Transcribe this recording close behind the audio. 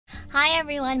Hi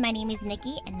everyone, my name is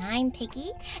Nikki and I'm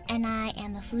Picky and I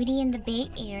am a foodie in the Bay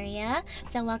Area.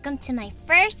 So welcome to my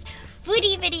first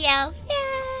foodie video.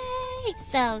 Yay!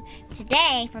 So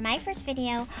today, for my first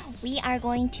video, we are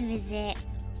going to visit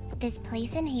this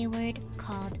place in Hayward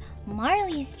called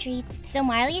Marley's Treats. So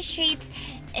Marley's Treats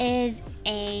is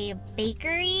a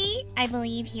bakery, I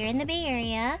believe, here in the Bay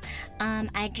Area.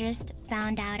 I just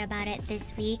found out about it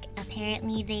this week.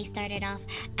 Apparently they started off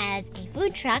as a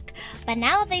food truck, but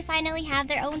now they finally have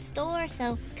their own store,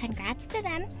 so congrats to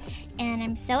them. And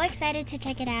I'm so excited to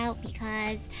check it out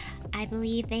because I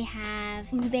believe they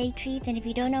have ube treats, and if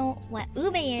you don't know what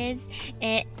ube is,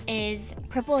 it is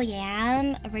purple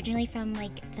yam, originally from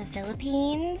like the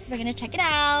Philippines. We're gonna check it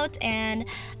out, and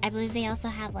I believe they also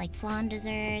have like flan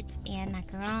desserts and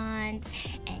macarons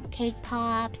and cake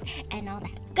pops and all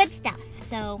that good stuff.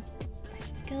 So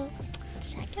let's go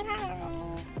check it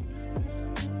out.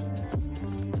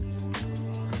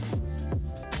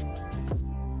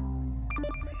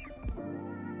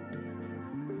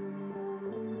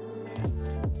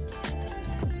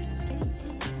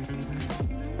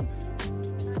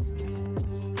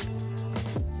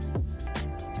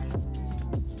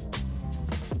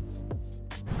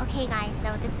 Okay guys,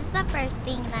 so this is the first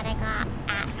thing that I got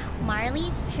at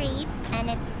Marley's Treats, and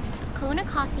it's Kona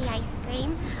coffee ice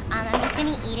cream. I'm just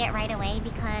gonna eat it right away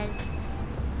because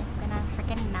it's gonna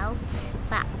freaking melt.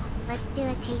 But let's do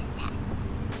a taste test.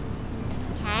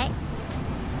 Okay?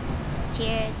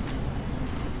 Cheers.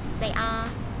 Say ah.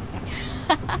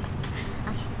 Okay.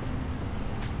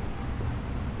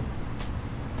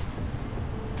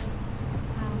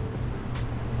 Wow.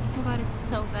 Oh my god, it's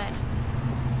so good.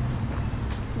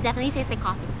 Definitely tastes like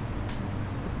coffee.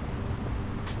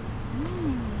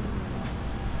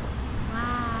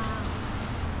 Wow.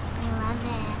 I love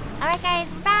it. Alright guys,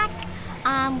 we're back.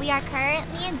 We are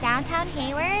currently in downtown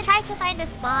Hayward. Trying to find a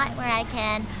spot where I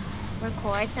can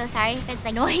record. So sorry if it's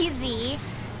noisy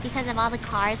because of all the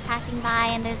cars passing by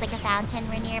and there's like a fountain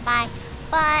right nearby.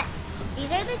 But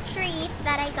these are the treats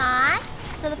that I got.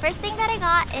 So the first thing that I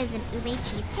got is an ube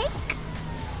cheesecake.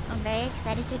 I'm very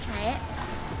excited to try it.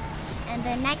 And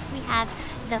then next we have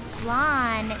the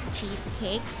flan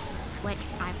cheesecake, which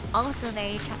I'm also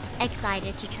very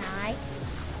excited to try.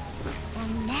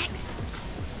 And next,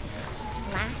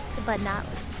 last but not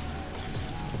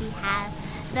least, we have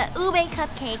the ube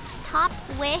cupcake topped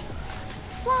with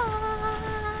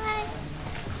flan.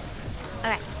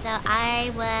 Alright, so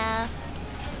I will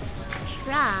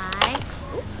try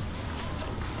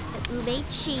the ube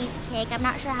cheesecake. I'm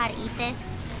not sure how to eat this,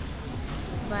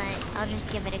 but I'll just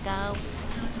give it a go.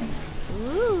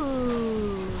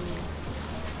 Ooh.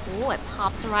 Ooh, it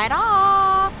pops right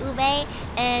off. Ube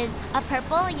is a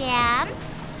purple yam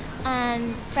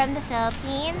from the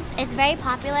Philippines. It's very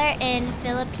popular in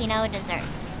Filipino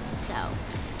desserts. So,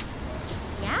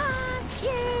 yeah,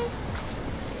 cheers.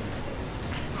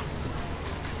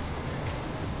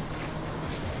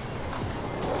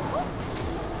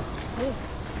 Ooh.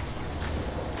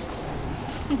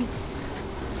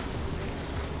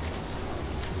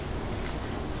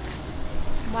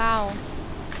 Wow.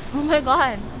 Oh my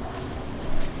god.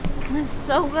 It's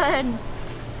so good.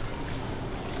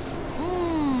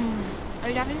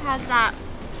 It definitely has that.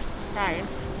 Sorry.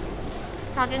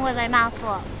 Talking with my mouth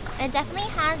full. It definitely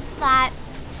has that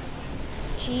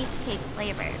cheesecake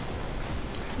flavor.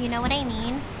 You know what I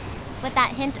mean? With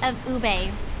that hint of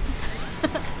ube.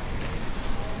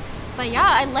 But yeah,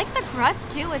 I like the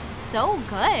crust too. It's so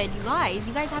good, you guys.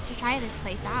 You guys have to try this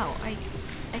place out.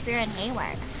 If you're in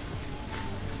Hayward.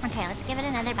 Okay, let's give it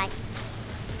another bite.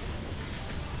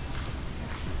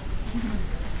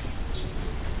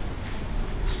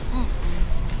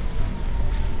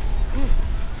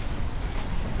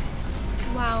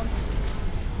 Wow.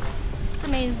 It's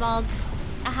amazing balls.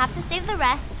 I have to save the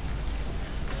rest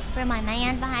for my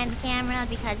man behind the camera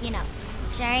because, you know,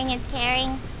 sharing is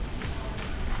caring.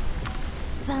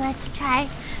 But let's try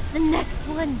the next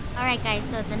one. Alright guys,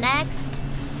 so the next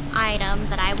item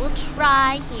that I will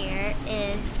try here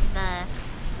is the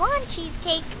flan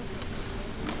cheesecake.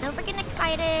 I'm so freaking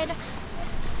excited.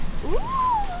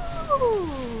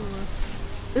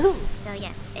 Ooh, so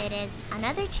yes, it is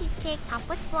another cheesecake topped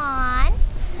with flan.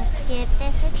 Let's give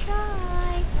this a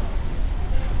try.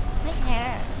 My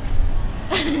hair.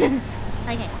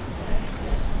 Okay.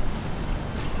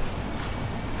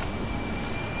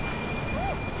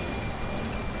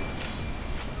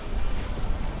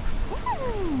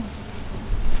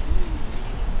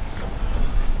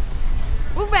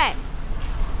 Ube!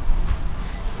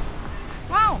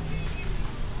 Wow!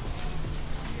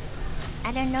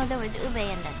 I didn't know there was ube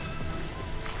in this.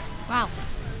 Wow.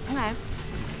 Okay.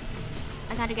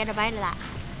 I gotta get a bite of that.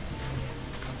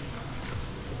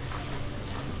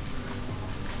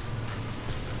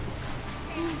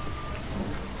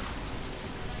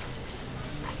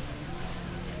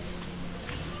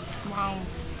 Wow.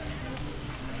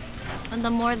 And the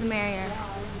more the merrier.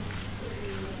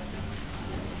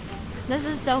 This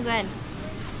is so good.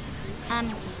 I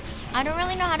don't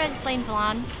really know how to explain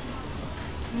flan.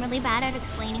 I'm really bad at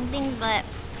explaining things, but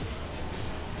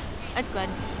it's good.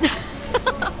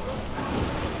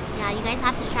 Yeah, you guys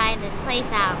have to try this place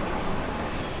out.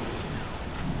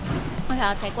 Okay,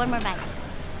 I'll take one more bite.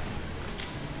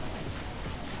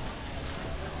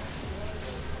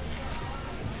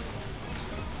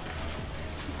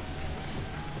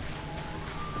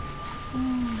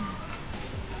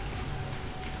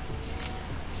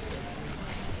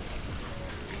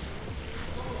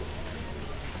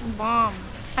 Bomb.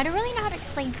 I don't really know how to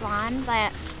explain flan,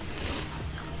 but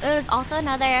it's also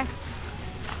another,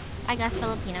 I guess,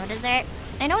 Filipino dessert.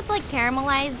 I know it's like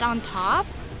caramelized on top.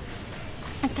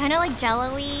 It's kind of like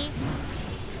jello-y.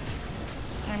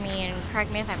 I mean,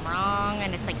 correct me if I'm wrong,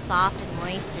 and it's like soft and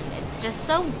moist, and it's just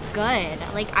so good.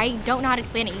 Like, I don't know how to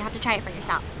explain it. You have to try it for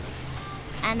yourself.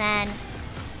 And then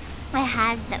it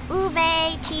has the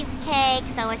ube cheesecake,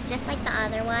 so it's just like the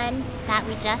other one that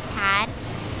we just had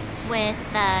with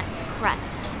the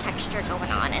crust texture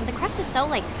going on. And the crust is so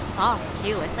like soft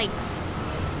too. It's like,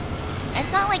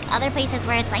 it's not like other places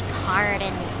where it's like hard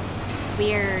and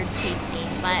weird tasting,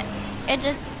 but it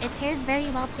pairs very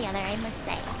well together, I must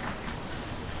say.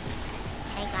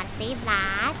 I gotta save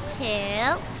that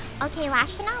too. Okay,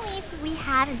 last but not least, we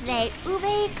have the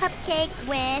ube cupcake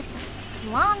with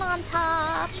flan on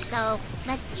top. So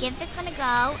let's give this one a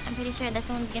go. I'm pretty sure this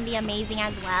one's gonna be amazing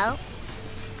as well.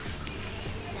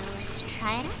 So let's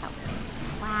try it out.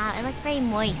 Wow, it looks very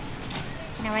moist.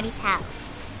 I can already tell.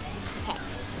 Okay,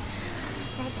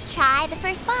 let's try the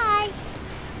first bite.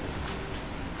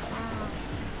 Wow.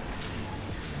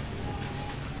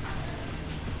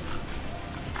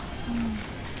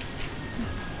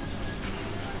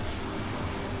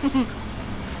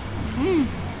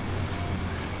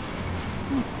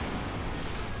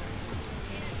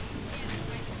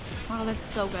 Wow, that's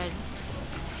so good.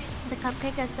 The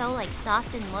cupcake is so like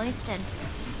soft and moist, and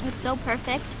it's so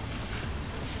perfect.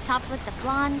 Topped with the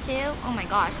flan too. Oh my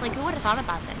gosh, like who would have thought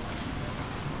about this?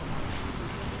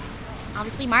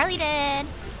 Obviously Marley did.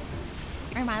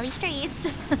 Or Marley Streets.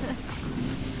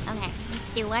 Okay,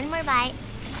 let's do one more bite.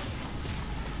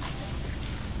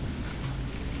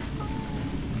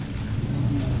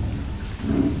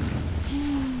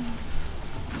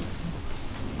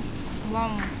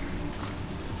 Wow.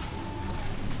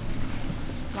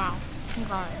 Wow.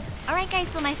 Okay. Alright guys,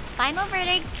 so my final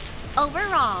verdict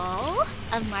overall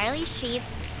of Marley's Treats,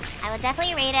 I would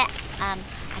definitely rate it a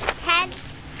 10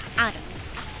 out of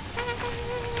 10.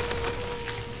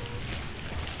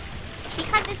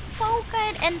 Because it's so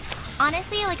good, and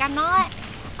honestly, like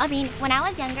I mean, when I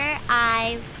was younger,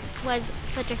 I was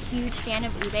such a huge fan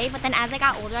of ube, but then as I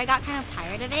got older, I got kind of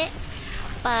tired of it.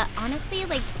 But honestly,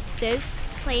 like this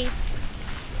place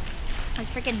was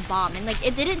freaking bomb, and like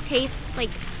it didn't taste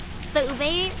like, the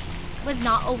ube was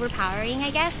not overpowering, I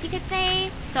guess you could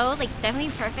say. So it was like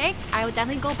definitely perfect. I would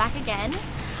definitely go back again.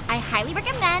 I highly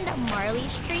recommend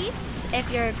Marley's Treats if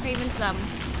you're craving some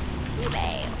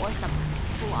ube or some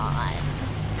flan,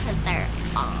 because they're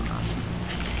bomb.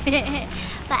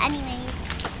 But anyway,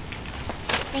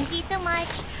 thank you so much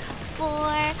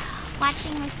for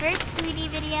watching my first foodie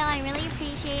video. I really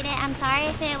appreciate it. I'm sorry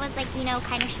if it was like, you know,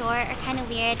 kind of short or kind of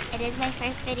weird. It is my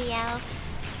first video,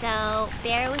 so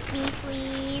bear with me,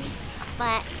 please.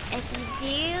 But if you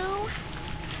do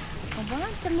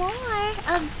want some more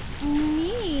of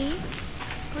me,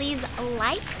 please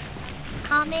like,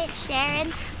 comment, share,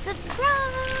 and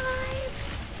subscribe.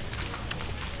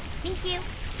 Thank you.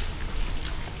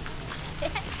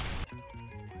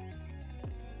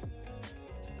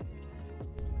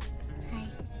 Hi.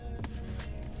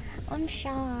 I'm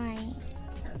shy.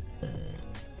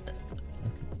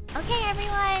 Okay,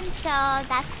 everyone, so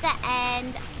that's the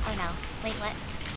end. Oh no, wait, what?